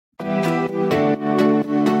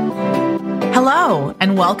Hello,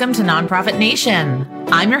 and welcome to Nonprofit Nation.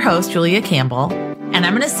 I'm your host, Julia Campbell, and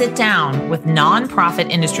I'm going to sit down with nonprofit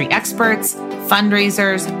industry experts,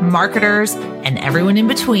 fundraisers, marketers, and everyone in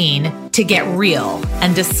between to get real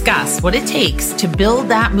and discuss what it takes to build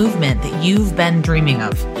that movement that you've been dreaming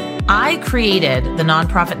of. I created the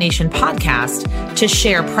Nonprofit Nation podcast to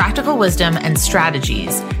share practical wisdom and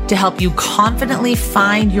strategies to help you confidently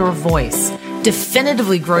find your voice,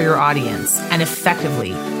 definitively grow your audience, and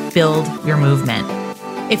effectively build your movement.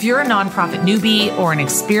 If you're a nonprofit newbie or an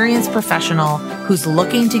experienced professional who's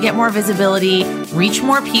looking to get more visibility, reach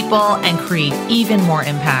more people, and create even more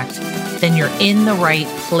impact, then you're in the right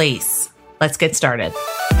place. Let's get started.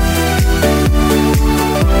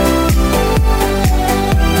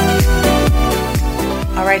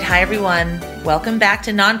 All right. Hi, everyone. Welcome back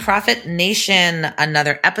to Nonprofit Nation.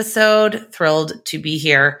 Another episode. Thrilled to be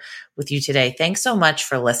here with you today. Thanks so much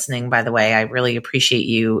for listening, by the way. I really appreciate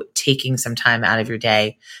you taking some time out of your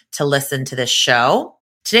day to listen to this show.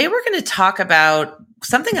 Today, we're going to talk about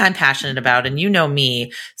something I'm passionate about, and you know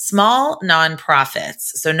me, small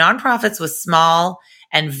nonprofits. So nonprofits with small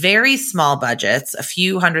and very small budgets, a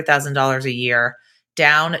few $100,000 a year,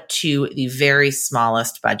 down to the very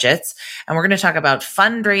smallest budgets. And we're going to talk about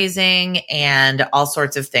fundraising and all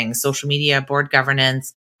sorts of things, social media, board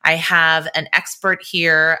governance. I have an expert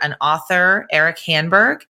here, an author, Eric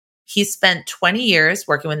Hanberg. He spent 20 years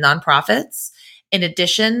working with nonprofits. In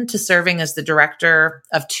addition to serving as the director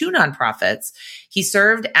of two nonprofits, he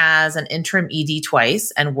served as an interim ED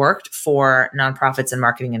twice and worked for nonprofits in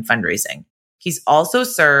marketing and fundraising. He's also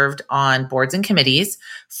served on boards and committees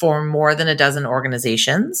for more than a dozen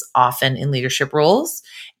organizations, often in leadership roles,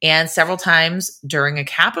 and several times during a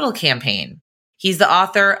capital campaign. He's the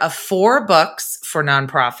author of 4 books for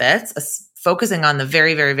nonprofits, focusing on the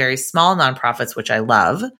very, very, very small nonprofits, which I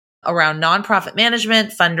love, around nonprofit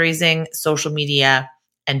management, fundraising, social media,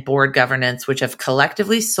 and board governance, which have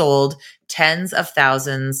collectively sold tens of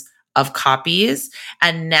thousands of copies.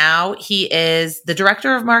 And now he is the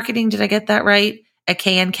director of marketing. Did I get that right? At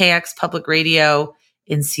KNKX Public Radio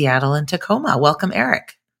in Seattle and Tacoma. Welcome,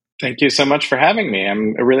 Eric. Thank you so much for having me.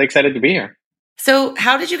 I'm really excited to be here. So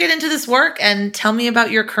how did you get into this work? And tell me about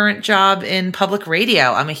your current job in public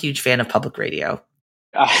radio. I'm a huge fan of public radio.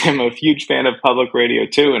 I'm a huge fan of public radio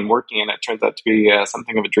too, and working in it turns out to be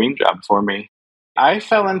something of a dream job for me. I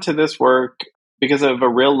fell into this work because of a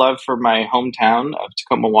real love for my hometown of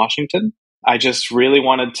Tacoma, Washington. I just really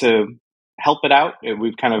wanted to help it out.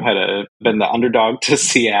 We've kind of been the underdog to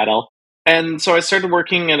Seattle. And so I started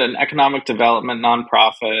working at an economic development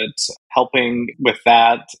nonprofit, helping with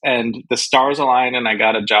that. And the stars aligned, and I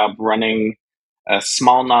got a job running a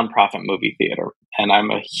small nonprofit movie theater. And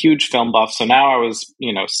I'm a huge film buff. So now I was,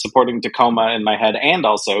 supporting Tacoma in my head and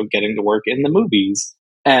also getting to work in the movies.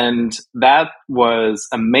 And that was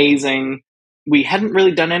amazing. We hadn't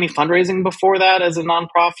really done any fundraising before that as a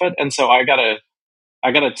nonprofit. And so I gotta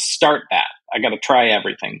start that. I gotta try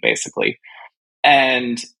everything, basically.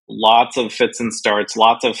 And lots of fits and starts,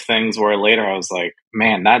 lots of things where later I was like,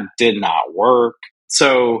 man, that did not work.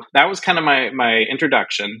 So that was kind of my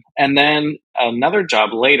introduction. And then another job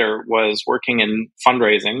later was working in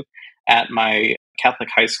fundraising at my Catholic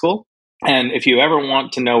high school. And if you ever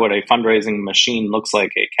want to know what a fundraising machine looks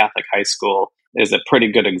like, a Catholic high school is a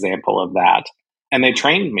pretty good example of that. And they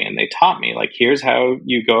trained me and they taught me, like, here's how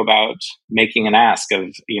you go about making an ask of,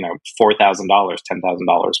 $4,000,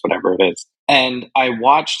 $10,000, whatever it is. And I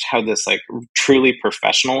watched how this truly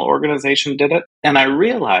professional organization did it. And I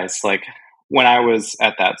realized when I was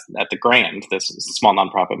at the Grand, this small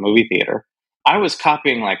nonprofit movie theater, I was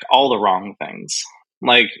copying all the wrong things.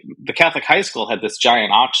 Like the Catholic high school had this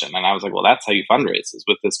giant auction, and I was like, well, that's how you fundraise, is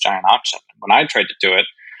with this giant auction. When I tried to do it,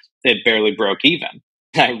 it barely broke even.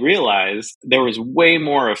 I realized there was way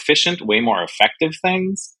more efficient, way more effective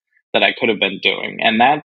things that I could have been doing. And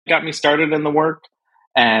that got me started in the work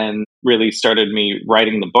and really started me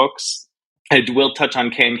writing the books. I will touch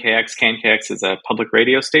on KNKX. KNKX is a public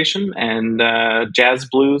radio station, and jazz,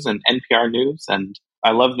 blues, and NPR news. And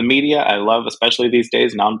I love the media. I love, especially these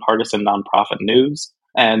days, nonpartisan, nonprofit news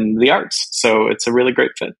and the arts. So it's a really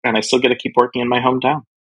great fit. And I still get to keep working in my hometown.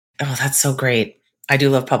 Oh, that's so great. I do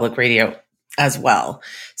love public radio as well.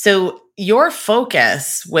 So your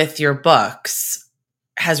focus with your books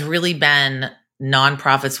has really been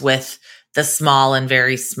nonprofits with the small and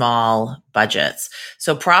very small budgets.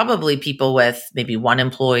 So probably people with maybe one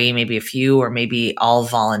employee, maybe a few, or maybe all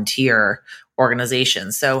volunteer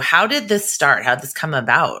organizations. So how did this start? How did this come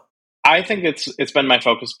about? I think it's been my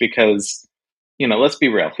focus because, let's be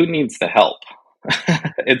real. Who needs the help?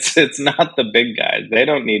 It's not the big guys. They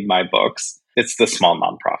don't need my books. It's the small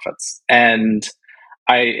nonprofits. And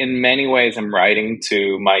in many ways, am writing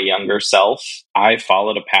to my younger self. I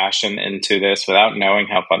followed a passion into this without knowing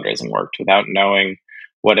how fundraising worked, without knowing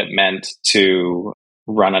what it meant to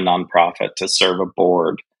run a nonprofit, to serve a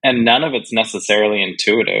board. And none of it's necessarily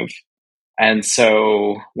intuitive. And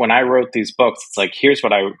so when I wrote these books, it's like, here's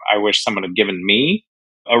what I wish someone had given me,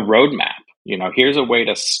 a roadmap. Here's a way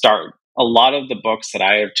to start. A lot of the books that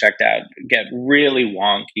I have checked out get really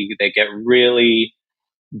wonky. They get really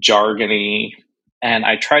jargony. And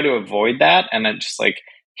I try to avoid that. And I'm just like,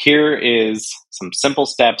 here is some simple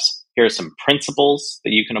steps. Here are some principles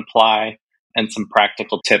that you can apply and some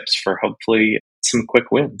practical tips for hopefully some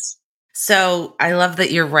quick wins. So I love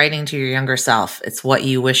that you're writing to your younger self. It's what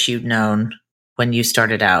you wish you'd known when you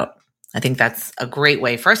started out. I think that's a great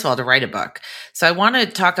way, first of all, to write a book. So I want to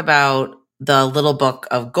talk about the Little Book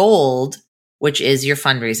of Gold, which is your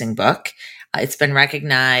fundraising book. It's been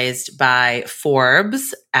recognized by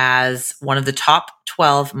Forbes as one of the top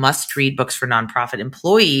 12 must-read books for nonprofit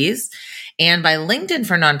employees, and by LinkedIn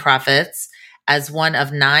for Nonprofits as one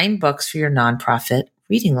of 9 books for your nonprofit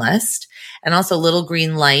reading list. And also Little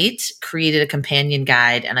Green Light created a companion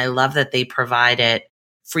guide, and I love that they provide it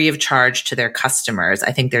free of charge to their customers.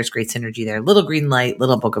 I think there's great synergy there. Little Green Light,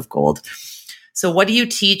 Little Book of Gold. So what do you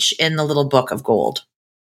teach in the Little Book of Gold?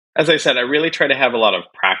 As I said, I really try to have a lot of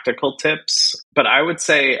practical tips, but I would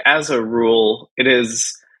say as a rule, it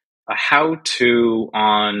is a how-to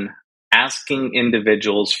on asking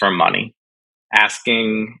individuals for money,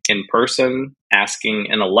 asking in person, asking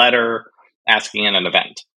in a letter, asking in an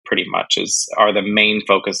event, pretty much are the main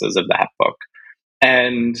focuses of that book.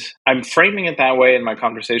 And I'm framing it that way in my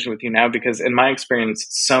conversation with you now because in my experience,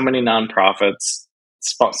 so many nonprofits,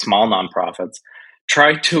 small nonprofits,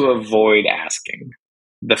 try to avoid asking.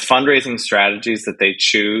 The fundraising strategies that they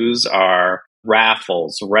choose are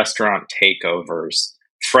raffles, restaurant takeovers,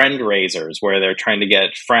 friend raisers, where they're trying to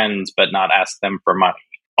get friends but not ask them for money.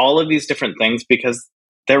 All of these different things because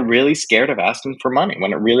they're really scared of asking for money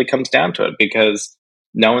when it really comes down to it, because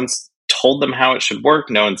no one's told them how it should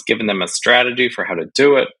work. No one's given them a strategy for how to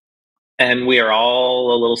do it. And we are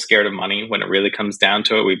all a little scared of money when it really comes down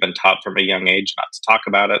to it. We've been taught from a young age not to talk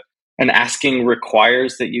about it. And asking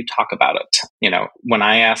requires that you talk about it. When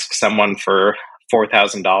I ask someone for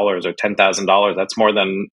 $4,000 or $10,000, that's more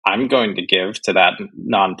than I'm going to give to that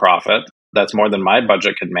nonprofit. That's more than my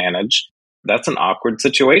budget could manage. That's an awkward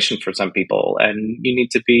situation for some people, and you need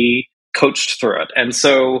to be coached through it. And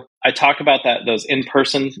so I talk about those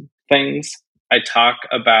in-person things. I talk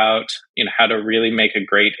about, how to really make a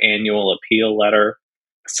great annual appeal letter.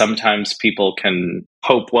 Sometimes people can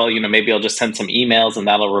hope, well, maybe I'll just send some emails and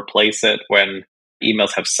that'll replace it, when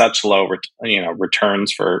emails have such low,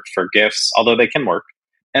 returns for gifts, although they can work.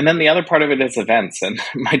 And then the other part of it is events. And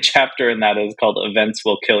my chapter in that is called Events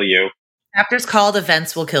Will Kill You. Chapter's called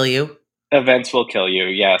Events Will Kill You. Events will kill you.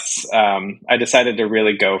 Yes. I decided to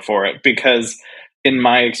really go for it because in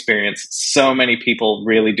my experience, so many people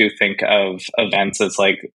really do think of events as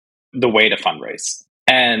like the way to fundraise.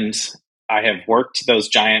 And I have worked those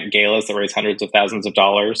giant galas that raise hundreds of thousands of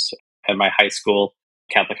dollars at my high school,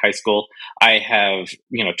 Catholic high school. I have,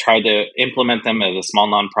 tried to implement them as a small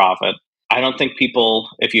nonprofit. I don't think people,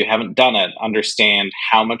 if you haven't done it, understand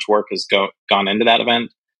how much work has gone into that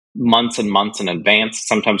event, months and months in advance,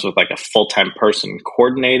 sometimes with like a full-time person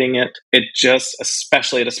coordinating it. It just,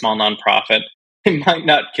 especially at a small nonprofit, it might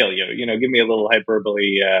not kill you. Give me a little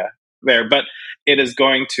hyperbole there, but it is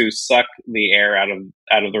going to suck the air out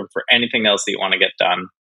of the room for anything else that you want to get done.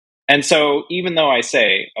 And so even though I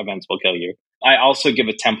say events will kill you, I also give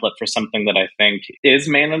a template for something that I think is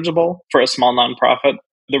manageable for a small nonprofit.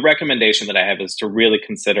 The recommendation that I have is to really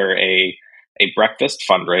consider a breakfast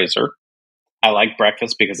fundraiser. I like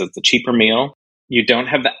breakfast because it's a cheaper meal. You don't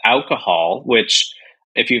have the alcohol, which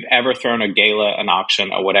if you've ever thrown a gala, an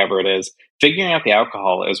auction, or whatever it is, figuring out the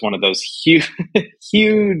alcohol is one of those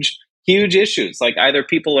huge issues. Like either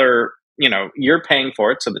people are, you're paying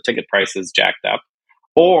for it, so the ticket price is jacked up,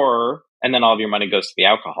 and then all of your money goes to the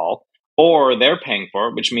alcohol, or they're paying for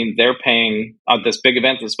it, which means they're paying this big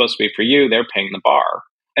event that's supposed to be for you, they're paying the bar.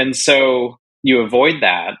 And so you avoid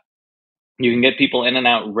that. You can get people in and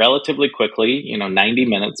out relatively quickly, 90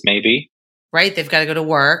 minutes maybe. Right. They've got to go to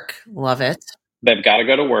work. Love it. They've got to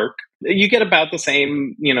go to work. You get about the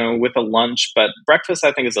same, with a lunch, but breakfast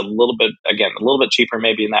I think is a little bit cheaper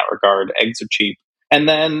maybe in that regard. Eggs are cheap. And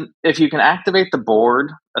then if you can activate the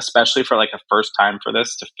board, especially for like a first time for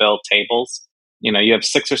this, to fill tables, you have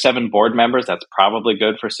 6 or 7 board members. That's probably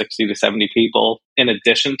good for 60 to 70 people, in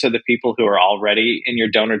addition to the people who are already in your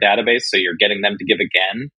donor database. So you're getting them to give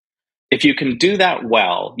again. If you can do that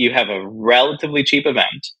well, you have a relatively cheap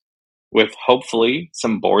event with hopefully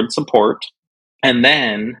some board support. And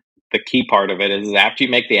then the key part of it is after you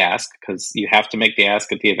make the ask, because you have to make the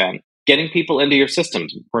ask at the event, getting people into your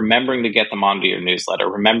systems, remembering to get them onto your newsletter,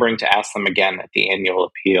 remembering to ask them again at the annual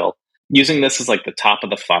appeal, using this as like the top of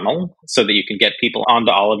the funnel so that you can get people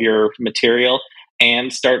onto all of your material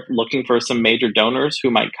and start looking for some major donors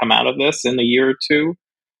who might come out of this in a year or two.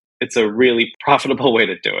 It's a really profitable way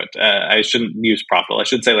to do it. I shouldn't use profitable. I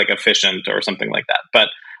should say like efficient or something like that. But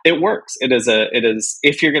it works. It is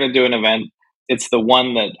if you're going to do an event, it's the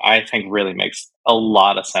one that I think really makes a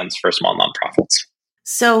lot of sense for small nonprofits.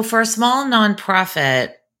 So for a small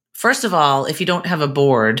nonprofit, first of all, if you don't have a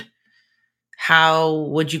board, how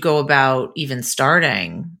would you go about even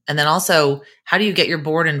starting? And then also, how do you get your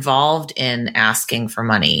board involved in asking for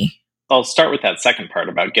money? I'll start with that second part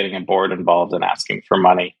about getting a board involved in asking for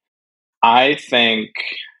money. I think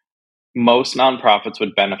most nonprofits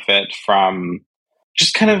would benefit from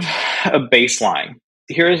just kind of a baseline.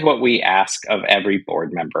 Here is what we ask of every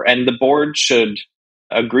board member, and the board should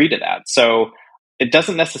agree to that. So it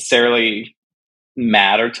doesn't necessarily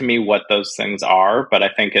matter to me what those things are, but I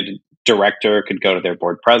think a director could go to their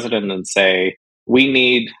board president and say, we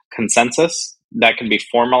need consensus that can be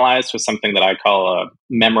formalized with something that I call a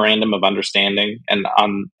memorandum of understanding. And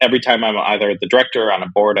on every time I'm either the director or on a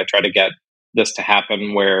board, I try to get this to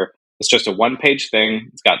happen where it's just a one-page thing.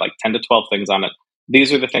 It's got like 10 to 12 things on it.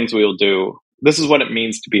 These are the things we will do. This is what it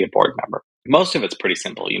means to be a board member. Most of it's pretty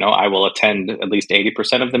simple. I will attend at least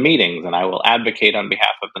 80% of the meetings, and I will advocate on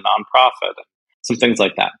behalf of the nonprofit, some things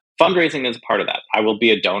like that. Fundraising is part of that. I will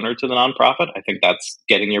be a donor to the nonprofit. I think that's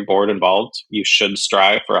getting your board involved. You should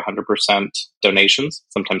strive for 100% donations.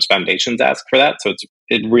 Sometimes foundations ask for that. So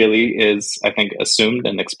it really is, I think, assumed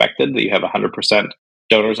and expected that you have 100%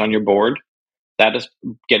 donors on your board. That is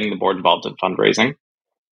getting the board involved in fundraising.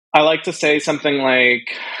 I like to say something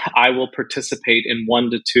like, I will participate in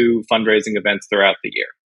 1 to 2 fundraising events throughout the year,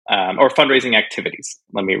 or fundraising activities.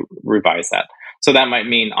 Let me revise that. So that might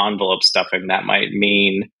mean envelope stuffing. That might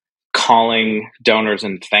mean calling donors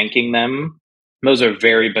and thanking them. Those are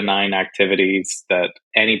very benign activities that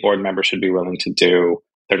any board member should be willing to do.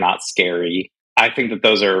 They're not scary. I think that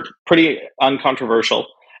those are pretty uncontroversial.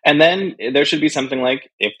 And then there should be something like,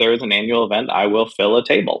 if there is an annual event, I will fill a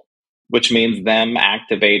table, which means them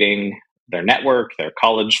activating their network, their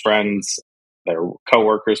college friends, their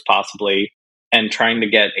coworkers possibly, and trying to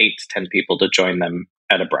get 8 to 10 people to join them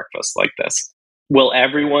at a breakfast like this. Will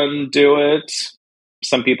everyone do it?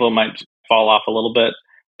 Some people might fall off a little bit,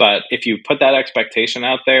 but if you put that expectation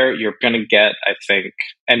out there, you're going to get, I think,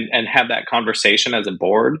 and have that conversation as a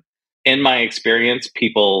board. In my experience,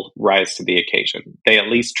 people rise to the occasion. They at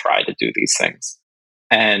least try to do these things.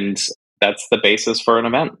 And that's the basis for an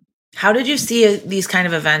event. How did you see these kind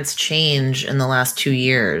of events change in the last 2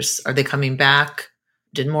 years? Are they coming back?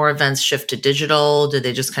 Did more events shift to digital? Did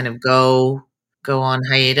they just kind of go on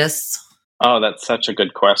hiatus? Oh, that's such a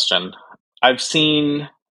good question. I've seen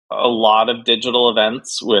a lot of digital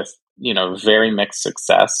events with, very mixed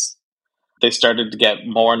success. They started to get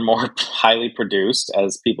more and more highly produced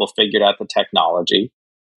as people figured out the technology.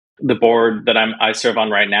 The board that I serve on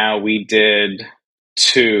right now, we did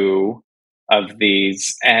 2 of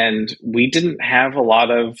these, and we didn't have a lot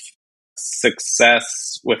of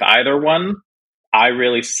success with either one. I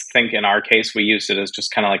really think in our case, we used it as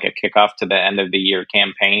just kind of like a kickoff to the end of the year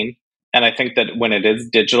campaign. And I think that when it is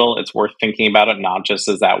digital, it's worth thinking about it not just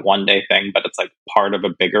as that one day thing, but it's like part of a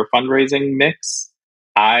bigger fundraising mix.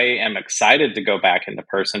 I am excited to go back into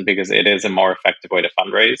person because it is a more effective way to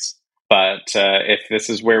fundraise. But if this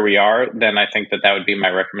is where we are, then I think that would be my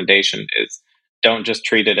recommendation is don't just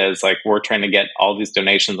treat it as like we're trying to get all these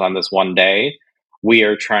donations on this one day. We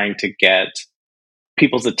are trying to get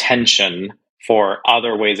people's attention for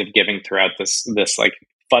other ways of giving throughout this like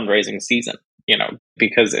fundraising season,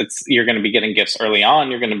 because you're going to be getting gifts early on.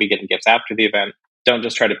 You're going to be getting gifts after the event. Don't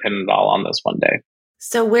just try to pin it all on this one day.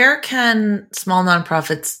 So where can small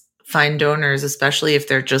nonprofits find donors, especially if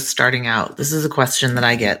they're just starting out? This is a question that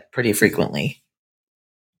I get pretty frequently.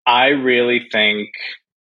 I really think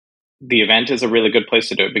the event is a really good place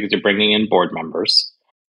to do it because you're bringing in board members,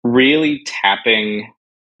 really tapping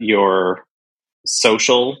your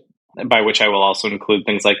social, by which I will also include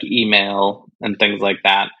things like email and things like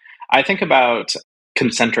that. I think about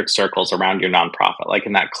concentric circles around your nonprofit. Like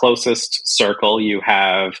in that closest circle, you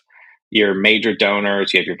have your major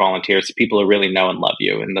donors, you have your volunteers, the people who really know and love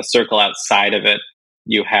you. In the circle outside of it,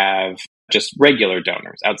 you have just regular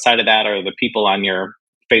donors. Outside of that are the people on your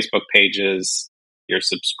Facebook pages, your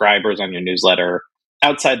subscribers on your newsletter,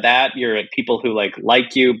 Outside that, you're at people who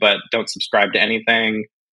like you but don't subscribe to anything.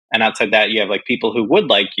 And outside that, you have like people who would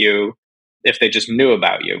like you if they just knew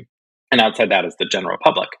about you. And outside that is the general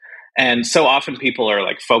public. And so often people are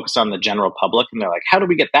like focused on the general public and they're like, how do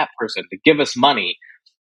we get that person to give us money?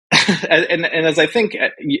 and as I think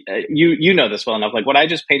you know this well enough, like what I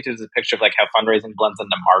just painted is a picture of like how fundraising blends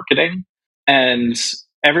into marketing, and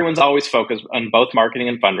everyone's always focused on both marketing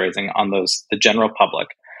and fundraising on the general public.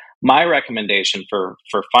 My recommendation for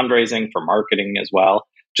fundraising, for marketing as well,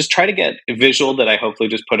 just try to get a visual that I hopefully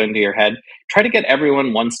just put into your head. Try to get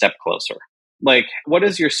everyone one step closer. Like, what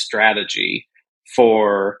is your strategy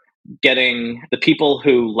for getting the people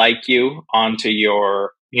who like you onto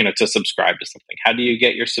your, to subscribe to something? How do you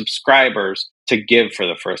get your subscribers to give for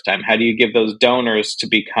the first time? How do you give those donors to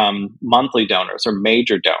become monthly donors or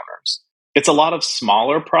major donors? It's a lot of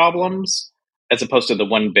smaller problems as opposed to the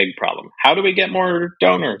one big problem. How do we get more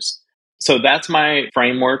donors? So that's my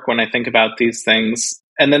framework when I think about these things.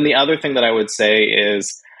 And then the other thing that I would say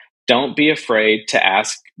is don't be afraid to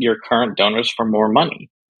ask your current donors for more money.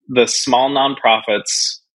 The small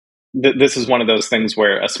nonprofits, this is one of those things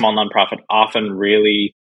where a small nonprofit often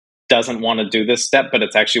really doesn't want to do this step, but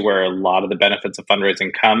it's actually where a lot of the benefits of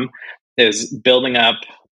fundraising come, is building up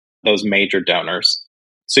those major donors.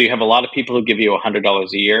 So you have a lot of people who give you $100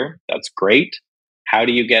 a year. That's great. How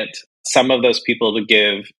do you get some of those people to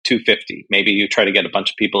give $250? Maybe you try to get a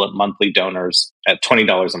bunch of people at monthly donors at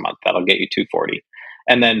 $20 a month. That'll get you $240.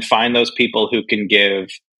 And then find those people who can give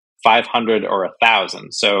 $500 or $1,000.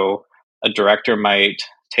 So a director might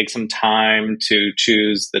take some time to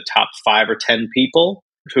choose the top 5 or 10 people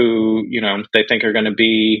who, they think are going to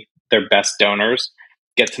be their best donors,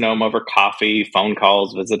 get to know them over coffee, phone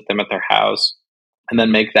calls, visit them at their house, and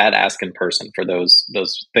then make that ask in person for those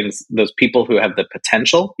things, those people who have the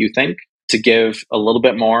potential, you think, to give a little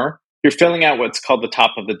bit more. You're filling out what's called the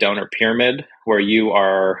top of the donor pyramid, where you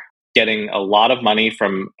are getting a lot of money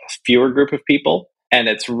from a fewer group of people. And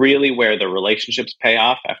it's really where the relationships pay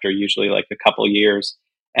off after usually like a couple years.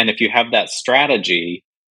 And if you have that strategy,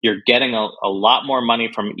 you're getting a lot more money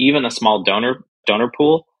from even a small donor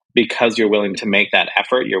pool, because you're willing to make that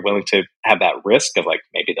effort. You're willing to have that risk of like,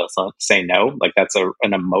 maybe they'll say no. Like that's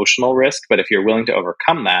an emotional risk. But if you're willing to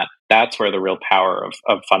overcome that, that's where the real power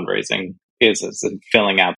of fundraising is in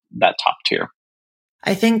filling out that top tier.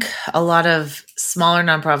 I think a lot of smaller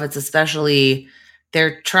nonprofits, especially,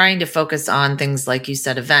 they're trying to focus on things like you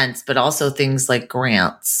said, events, but also things like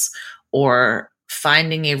grants or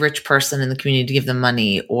finding a rich person in the community to give them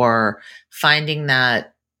money, or finding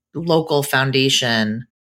that local foundation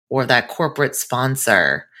or that corporate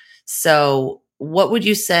sponsor. So what would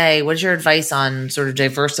you say, what's your advice on sort of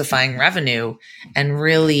diversifying revenue and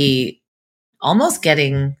really almost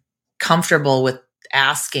getting comfortable with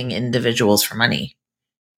asking individuals for money?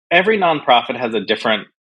 Every nonprofit has a different,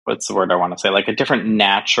 what's the word I want to say, like a different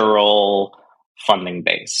natural funding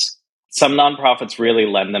base. Some nonprofits really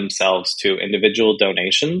lend themselves to individual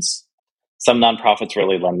donations. Some nonprofits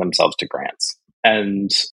really lend themselves to grants.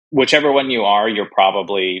 And whichever one you are, you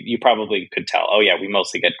probably could tell, oh yeah, we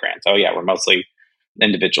mostly get grants. Oh yeah, we're mostly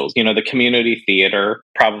individuals. The community theater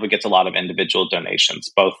probably gets a lot of individual donations,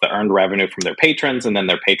 both the earned revenue from their patrons and then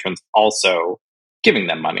their patrons also giving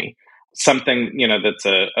them money. Something, that's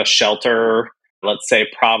a shelter, let's say,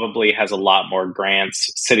 probably has a lot more grants,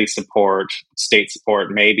 city support, state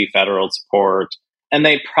support, maybe federal support. And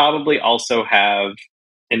they probably also have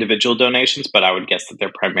individual donations, but I would guess that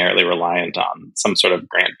they're primarily reliant on some sort of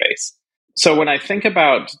grant base. So when I think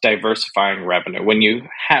about diversifying revenue, when you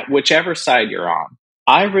have whichever side you're on,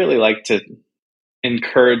 I really like to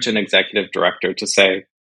encourage an executive director to say,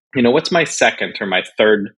 what's my second or my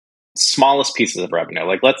third smallest pieces of revenue?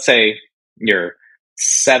 Like, let's say you're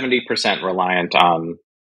 70% reliant on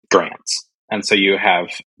grants. And so you have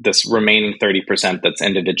this remaining 30% that's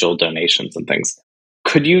individual donations and things.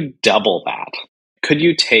 Could you double that? Could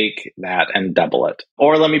you take that and double it?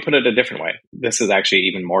 Or let me put it a different way. This is actually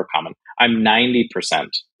even more common. I'm 90%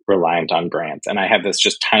 reliant on grants, and I have this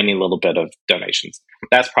just tiny little bit of donations.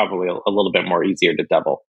 That's probably a little bit more easier to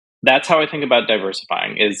double. That's how I think about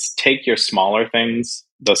diversifying, is take your smaller things,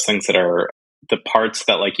 those things that are the parts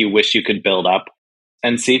that like you wish you could build up,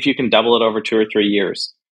 and see if you can double it over 2 or 3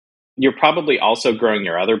 years. You're probably also growing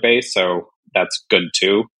your other base, so that's good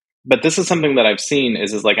too. But this is something that I've seen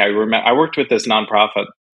is like, I worked with this nonprofit.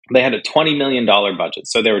 They had a $20 million budget.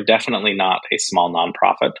 So they were definitely not a small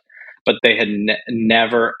nonprofit, but they had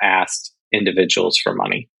never asked individuals for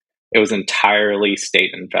money. It was entirely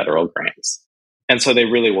state and federal grants. And so they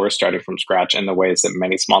really were starting from scratch in the ways that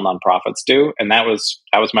many small nonprofits do. And that was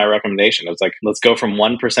my recommendation. It was like, let's go from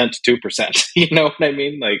 1% to 2%. You know what I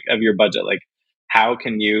mean? Like, of your budget. Like, how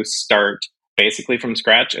can you start basically from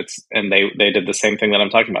scratch? And they did the same thing that I'm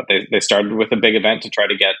talking about. They started with a big event to try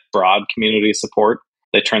to get broad community support.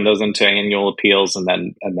 They turned those into annual appeals and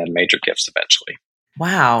then major gifts eventually.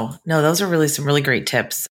 Wow. No, those are really some really great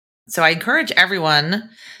tips. So I encourage everyone,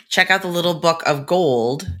 check out the Little Book of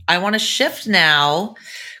Gold. I want to shift now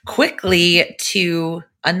quickly to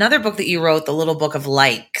another book that you wrote, The Little Book of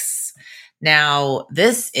Likes. Now,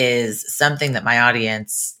 this is something that my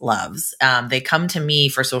audience loves. They come to me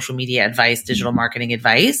for social media advice, digital marketing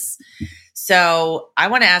advice. So I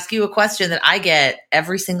want to ask you a question that I get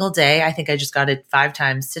every single day. I think I just got it 5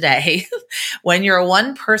 times today. When you're a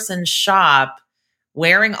one-person shop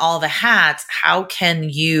wearing all the hats, how can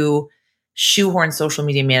you shoehorn social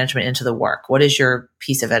media management into the work? What is your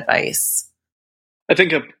piece of advice? I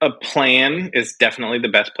think a plan is definitely the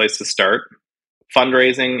best place to start.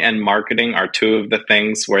 Fundraising and marketing are 2 of the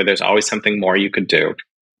things where there's always something more you could do.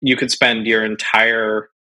 You could spend your entire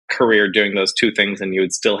career doing those 2 things and you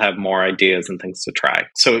would still have more ideas and things to try.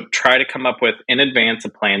 So try to come up with in advance a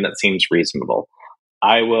plan that seems reasonable.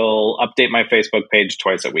 I will update my Facebook page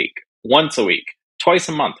twice a week, once a week, twice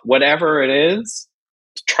a month, whatever it is.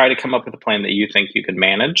 Try to come up with a plan that you think you could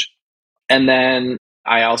manage. And then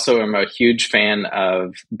I also am a huge fan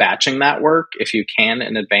of batching that work if you can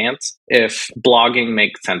in advance. If blogging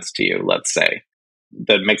makes sense to you, let's say,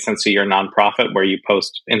 that makes sense to your nonprofit where you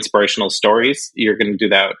post inspirational stories, you're going to do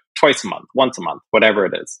that twice a month, once a month, whatever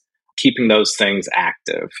it is, keeping those things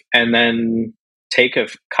active. And then take a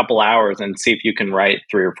couple hours and see if you can write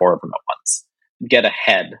 3 or 4 of them at once. Get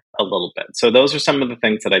ahead a little bit. So those are some of the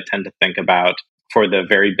things that I tend to think about for the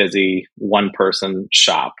very busy one-person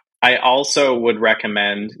shop. I also would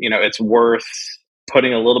recommend, it's worth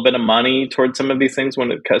putting a little bit of money towards some of these things,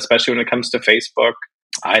 especially when it comes to Facebook.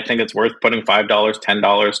 I think it's worth putting $5,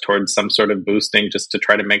 $10 towards some sort of boosting just to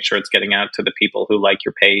try to make sure it's getting out to the people who like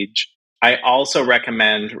your page. I also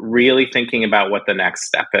recommend really thinking about what the next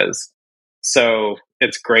step is. So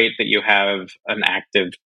it's great that you have an active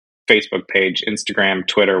Facebook page, Instagram,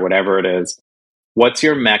 Twitter, whatever it is. What's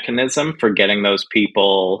your mechanism for getting those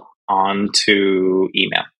people onto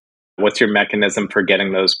email? What's your mechanism for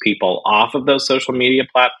getting those people off of those social media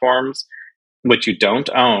platforms, which you don't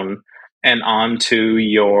own, and onto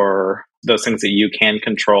those things that you can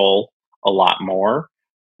control a lot more?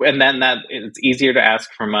 And then that it's easier to ask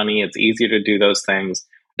for money. It's easier to do those things.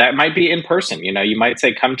 That might be in person. You might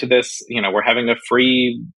say, come to this, we're having a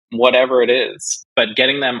free whatever it is, but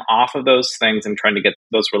getting them off of those things and trying to get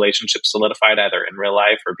those relationships solidified either in real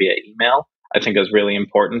life or via email, I think is really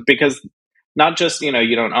important, because not just, you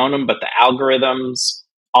don't own them, but the algorithms,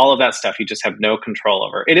 all of that stuff, you just have no control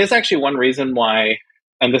over. It is actually one reason why,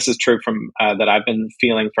 and this is true from that I've been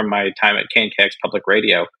feeling from my time at KNKX Public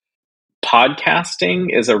Radio, podcasting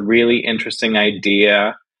is a really interesting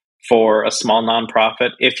idea for a small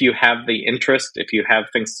nonprofit. If you have the interest, if you have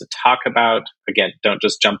things to talk about, again, don't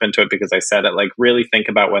just jump into it because I said it, really think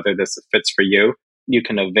about whether this fits for you. You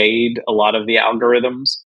can evade a lot of the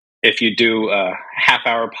algorithms. If you do a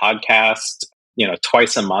half-hour podcast,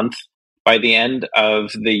 twice a month, by the end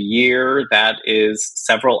of the year, that is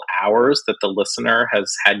several hours that the listener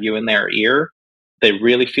has had you in their ear. They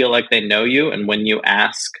really feel like they know you. And when you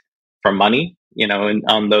ask for money,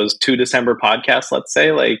 on those 2 December podcasts, let's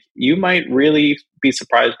say, you might really be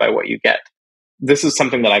surprised by what you get. This is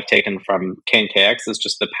something that I've taken from KNKX, is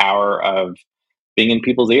just the power of being in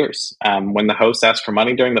people's ears. When the host asks for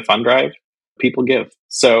money during the fund drive, people give.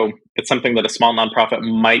 So it's something that a small nonprofit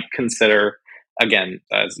might consider. Again,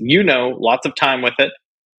 as you know, lots of time with it,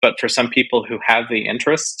 but for some people who have the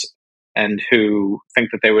interest and who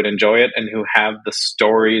think that they would enjoy it and who have the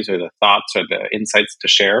stories or the thoughts or the insights to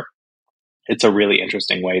share, it's a really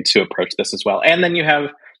interesting way to approach this as well. And then you have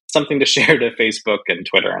something to share to Facebook and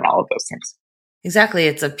Twitter and all of those things. Exactly.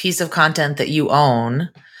 It's a piece of content that you own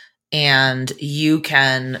and you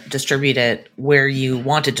can distribute it where you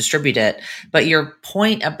want to distribute it. But your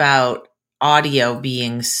point about audio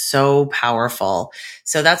being so powerful.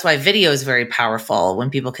 So that's why video is very powerful. When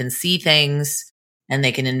people can see things and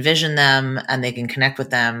they can envision them and they can connect with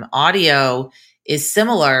them. Audio is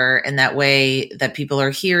similar in that way that people are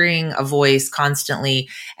hearing a voice constantly.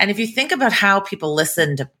 And if you think about how people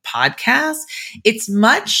listen to podcasts,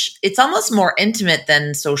 it's almost more intimate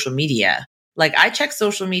than social media. I check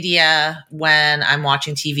social media when I'm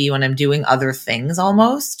watching TV, when I'm doing other things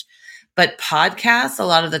almost. But podcasts, a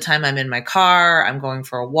lot of the time I'm in my car, I'm going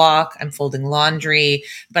for a walk, I'm folding laundry,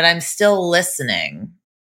 but I'm still listening.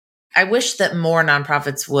 I wish that more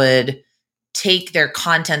nonprofits would take their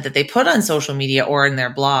content that they put on social media or in their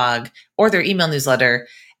blog or their email newsletter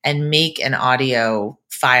and make an audio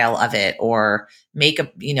file of it, or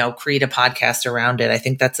create a podcast around it. I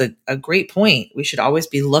think that's a great point. We should always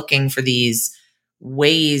be looking for these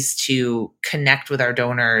ways to connect with our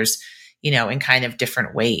donors, in kind of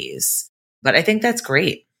different ways. But I think that's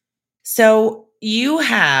great. So you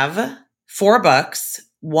have 4 books,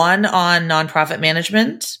 one on nonprofit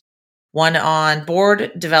management, one on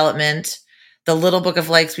board development, the Little Book of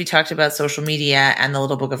Likes, we talked about social media, and the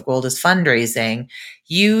Little Book of Gold is fundraising.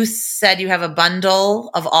 You said you have a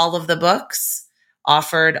bundle of all of the books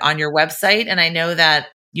offered on your website. And I know that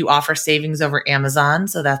you offer savings over Amazon,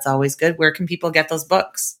 so that's always good. Where can people get those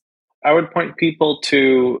books? I would point people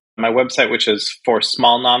to my website, which is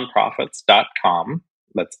forsmallnonprofits.com.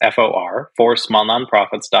 That's FOR,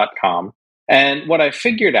 forsmallnonprofits.com. And what I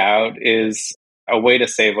figured out is a way to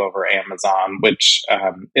save over Amazon, which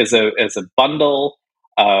is a bundle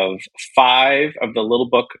of 5 of the little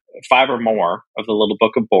book, 5 or more of the Little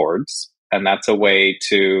Book of Boards. And that's a way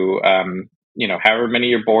to, however many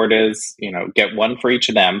your board is, get one for each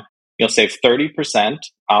of them. You'll save 30%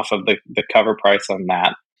 off of the cover price on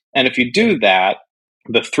that. And if you do that,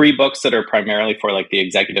 the 3 books that are primarily for like the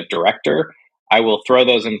executive director, I will throw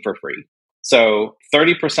those in for free. So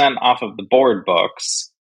 30% off of the board books.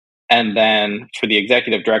 And then for the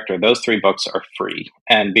executive director, those 3 books are free.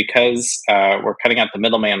 And because we're cutting out the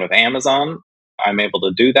middleman with Amazon, I'm able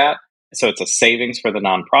to do that. So it's a savings for the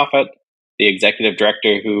nonprofit. The executive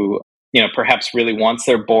director who, perhaps really wants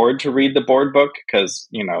their board to read the board book because,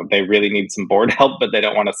 they really need some board help, but they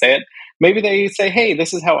don't want to say it. Maybe they say, hey,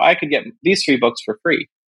 this is how I could get these 3 books for free.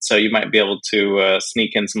 So you might be able to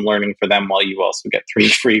sneak in some learning for them while you also get 3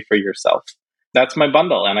 free for yourself. That's my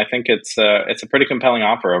bundle, and I think it's a pretty compelling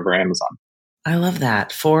offer over Amazon. I love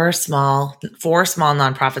that.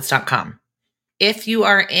 forsmallnonprofits.com. If you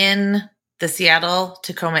are in the Seattle,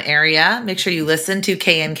 Tacoma area, make sure you listen to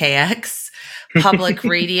KNKX Public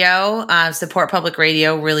Radio. Support public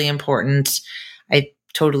radio, really important. I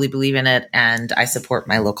totally believe in it, and I support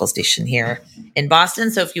my local station here in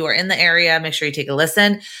Boston. So if you are in the area, make sure you take a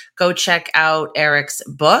listen. Go check out Eric's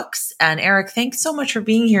books. And Eric, thanks so much for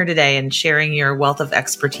being here today and sharing your wealth of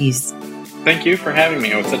expertise. Thank you for having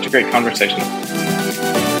me. It was such a great conversation.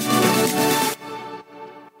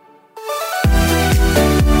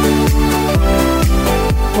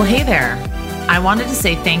 Well, hey there. I wanted to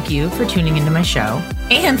say thank you for tuning into my show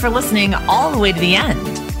and for listening all the way to the end.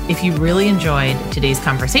 If you really enjoyed today's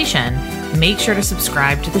conversation, make sure to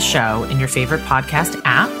subscribe to the show in your favorite podcast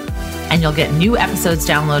app, and you'll get new episodes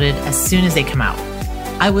downloaded as soon as they come out.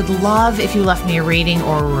 I would love if you left me a rating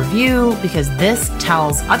or a review, because this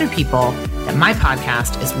tells other people that my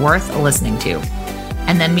podcast is worth listening to.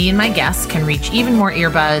 And then me and my guests can reach even more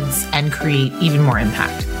earbuds and create even more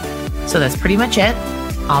impact. So that's pretty much it.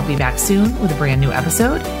 I'll be back soon with a brand new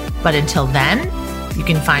episode. But until then, you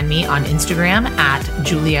can find me on Instagram at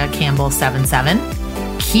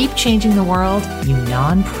JuliaCampbell77. Keep changing the world, you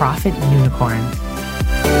nonprofit unicorn.